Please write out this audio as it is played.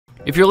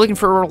If you're looking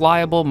for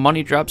reliable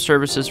money drop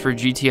services for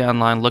GTA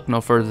Online, look no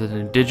further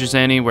than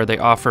Digizani, where they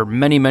offer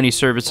many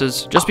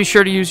services. Just be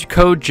sure to use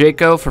code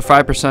JACO for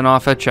 5%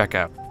 off at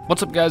checkout.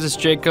 What's up guys, it's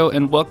Jaco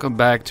and welcome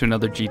back to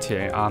another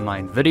GTA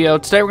Online video.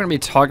 Today we're going to be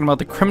talking about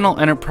the Criminal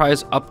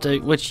Enterprise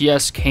update, which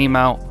yes, came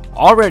out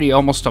already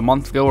almost a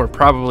month ago, or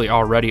probably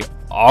already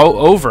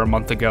over a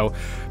month ago.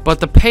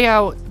 But the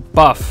payout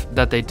buff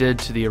that they did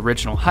to the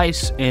original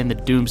heists and the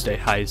doomsday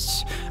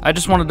heists, I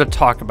just wanted to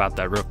talk about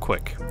that real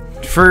quick.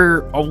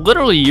 For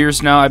literally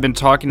years now, I've been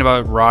talking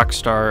about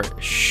Rockstar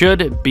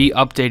should be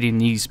updating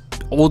these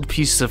old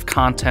pieces of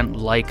content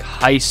like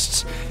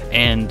heists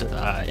and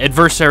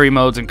adversary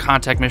modes and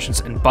contact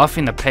missions and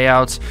buffing the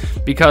payouts,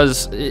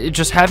 because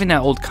just having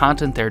that old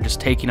content there just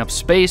taking up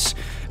space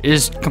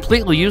is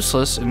completely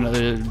useless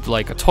and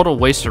like a total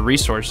waste of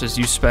resources.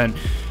 You spend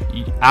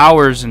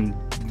hours and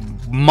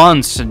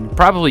months and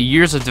probably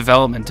years of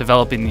development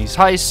developing these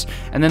heists,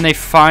 and then they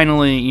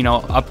finally, you know,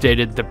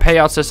 updated the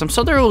payout system,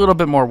 so they're a little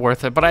bit more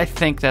worth it. But I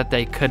think that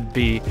they could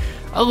be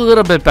a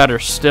little bit better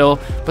still.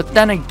 But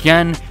then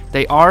again,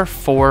 they are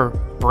for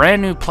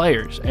brand new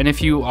players, and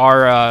if you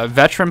are a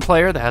veteran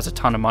player that has a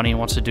ton of money and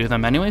wants to do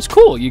them anyways,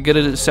 cool, you get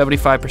a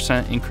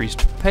 75% increased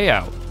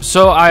payout.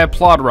 So I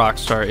applaud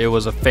Rockstar. It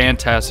was a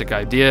fantastic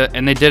idea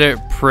and they did it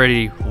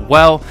pretty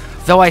well,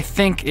 though I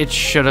think it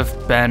should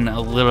have been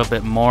a little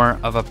bit more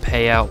of a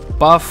payout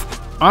buff.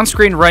 On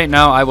screen right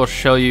now, I will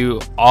show you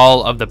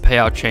all of the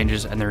payout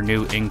changes and their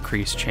new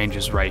increase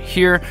changes right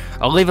here.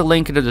 I'll leave a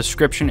link in the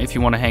description if you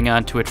want to hang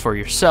on to it for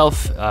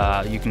yourself.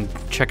 You can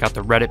check out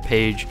the Reddit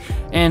page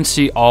and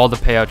see all the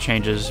payout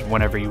changes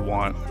whenever you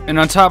want. And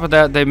on top of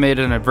that, they made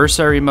an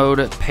adversary mode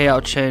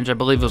payout change. I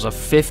believe it was a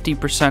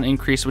 50%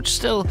 increase, which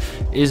still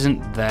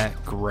isn't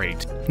that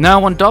great. Now,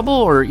 when double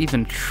or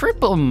even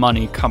triple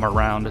money come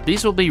around,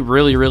 these will be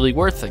really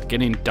worth it.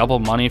 Getting double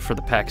money for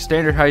the pack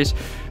standard heist,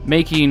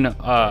 making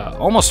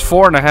almost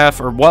 $4.5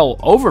 or well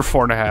over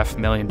 $4.5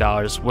 million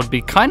would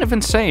be kind of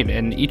insane,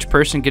 and each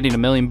person getting $1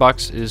 million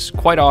is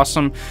quite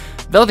awesome.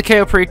 Though the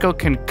cayo perico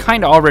can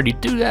kind of already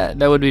do that,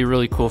 that would be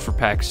really cool for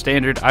pack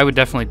standard. I would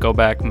definitely go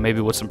back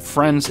maybe with some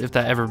friends if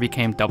that ever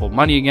became double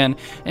money again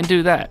and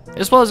do that,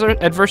 as well as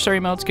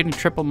adversary modes, getting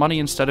triple money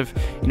instead of,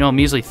 you know, a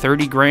measly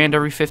 30 grand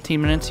every 15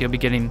 minutes. You'll be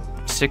getting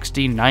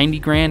 60, 90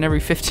 grand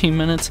every 15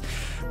 minutes.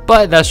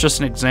 But that's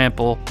just an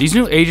example. These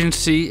new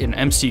agency and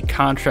MC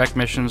contract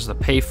missions, the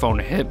payphone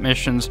hit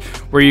missions,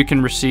 where you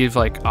can receive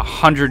like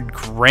 100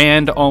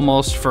 grand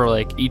almost for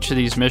like each of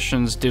these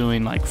missions,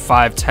 doing like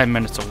 5-10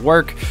 minutes of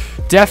work,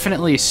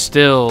 definitely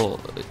still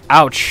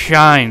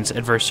outshines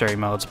adversary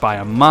modes by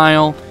a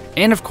mile.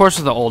 And of course,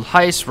 with the old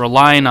heist,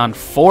 relying on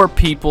 4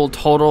 people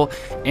total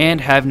and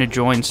having to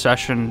join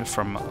session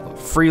from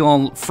free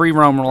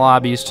roam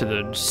lobbies to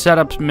the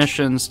setup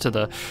missions to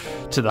the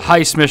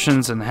heist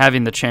missions, and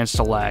having the chance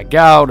to lag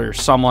out or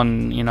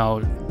someone, you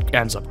know,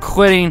 ends up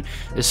quitting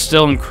is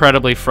still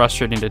incredibly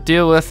frustrating to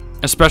deal with,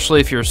 especially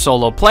if you're a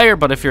solo player.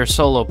 But if you're a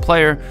solo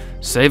player,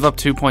 save up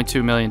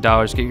 $2.2 million,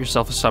 get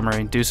yourself a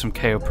submarine, do some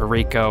cayo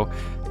perico.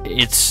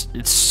 It's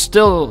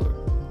still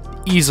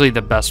easily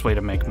the best way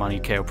to make money,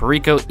 cayo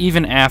perico,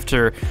 even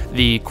after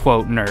the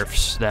quote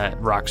nerfs that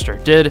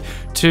Rockstar did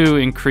to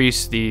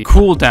increase the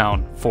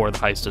cooldown for the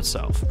heist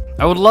itself.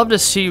 I would love to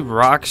see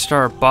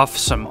Rockstar buff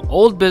some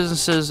old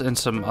businesses and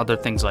some other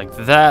things like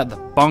that, the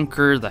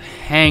bunker, the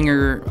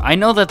hangar. I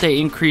know that they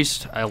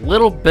increased a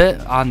little bit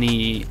on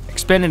the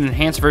expanded and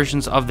enhanced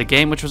versions of the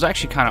game, which was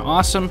actually kind of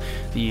awesome.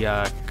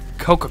 The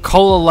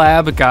Coca-Cola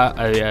lab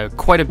got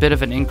quite a bit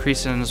of an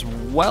increase in as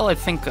well. I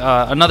think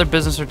another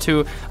business or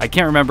two, I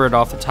can't remember it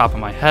off the top of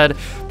my head,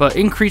 but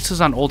increases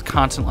on old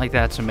content like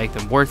that to make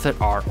them worth it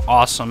are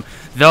awesome.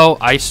 Though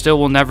I still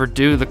will never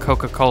do the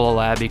Coca-Cola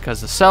lab, because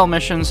the cell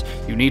missions,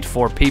 you need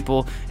 4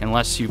 people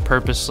unless you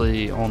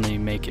purposely only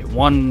make it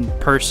 1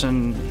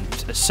 person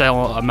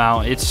cell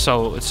amount. It's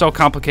so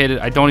complicated.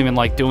 I don't even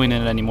like doing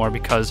it anymore,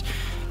 because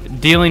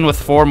dealing with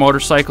 4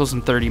 motorcycles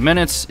in 30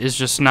 minutes is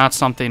just not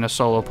something a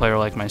solo player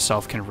like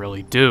myself can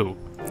really do.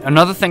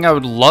 Another thing I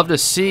would love to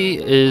see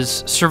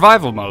is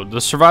survival mode.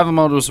 The survival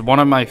mode was one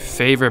of my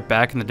favorite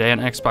back in the day on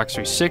Xbox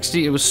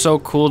 360. It was so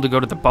cool to go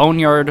to the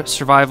Boneyard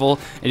survival,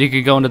 and you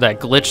could go into that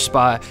glitch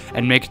spot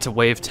and make it to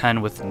wave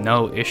 10 with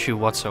no issue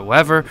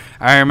whatsoever.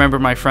 I remember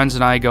my friends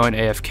and I going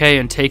AFK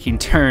and taking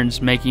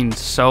turns making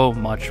so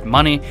much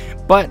money,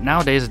 but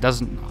nowadays it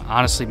doesn't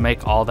honestly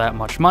make all that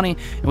much money.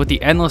 And with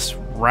the endless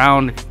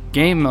round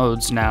game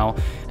modes now,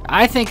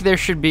 I think there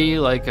should be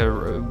like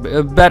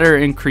a better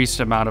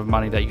increased amount of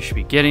money that you should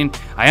be getting.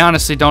 I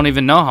honestly don't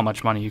even know how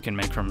much money you can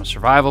make from a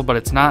survival, but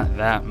it's not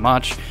that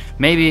much.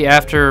 Maybe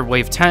after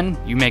wave 10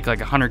 you make like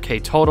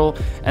 100k total,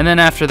 and then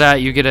after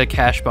that you get a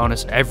cash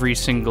bonus every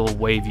single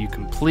wave you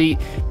complete,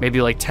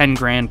 maybe like 10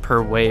 grand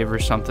per wave or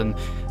something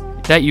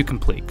that you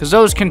complete, because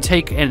those can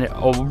take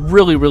a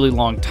really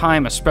long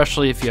time,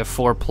 especially if you have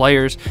 4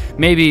 players.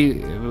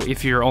 Maybe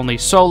if you're only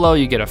solo,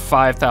 you get a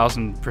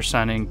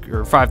 5,000%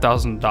 or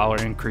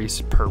 $5,000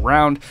 increase per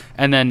round,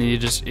 and then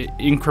it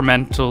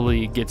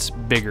incrementally gets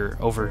bigger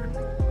over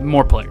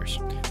more players.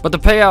 But the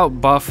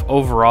payout buff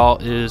overall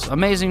is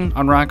amazing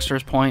on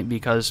Rockstar's point,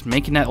 because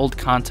making that old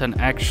content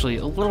actually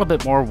a little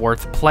bit more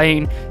worth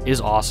playing is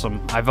awesome.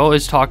 I've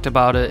always talked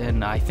about it,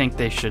 and I think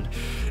they should,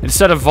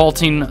 instead of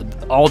vaulting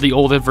all the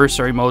old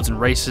adversary modes and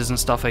races and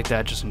stuff like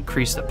that, just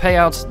increase the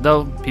payouts,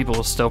 though people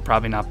will still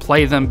probably not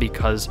play them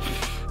because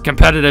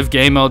competitive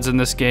game modes in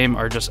this game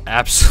are just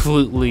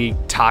absolutely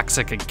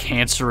toxic and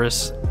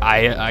cancerous.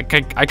 I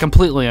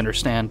completely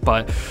understand,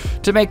 but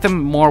to make them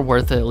more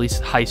worth it, at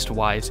least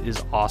heist-wise,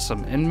 is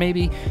awesome. And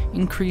maybe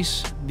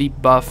increase the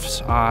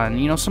buffs on,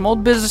 you know, some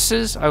old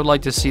businesses. I would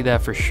like to see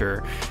that for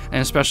sure,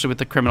 and especially with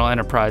the criminal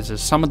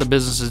enterprises. Some of the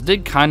businesses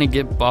did kind of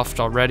get buffed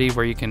already,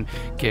 where you can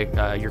get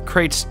your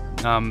crates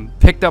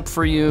picked up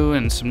for you,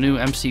 and some new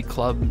MC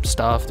Club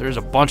stuff. There's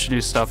a bunch of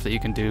new stuff that you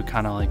can do,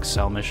 kind of like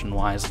sell mission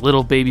wise,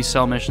 little baby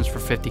sell missions for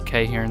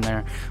 50k here and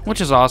there,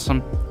 which is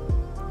awesome.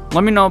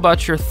 Let me know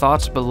about your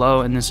thoughts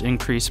below in this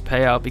increased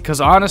payout,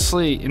 because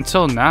honestly,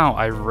 until now,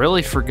 I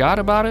really forgot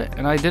about it,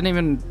 and I didn't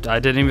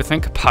even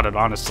think about it,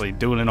 honestly,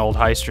 doing an old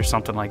heist or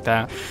something like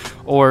that,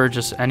 or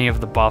just any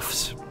of the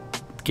buffs,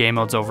 game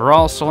modes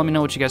overall. So let me know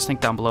what you guys think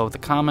down below with a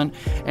comment,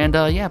 and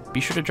yeah,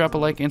 be sure to drop a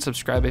like and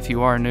subscribe if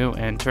you are new,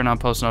 and turn on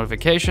post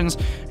notifications,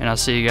 and I'll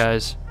see you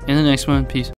guys in the next one. Peace.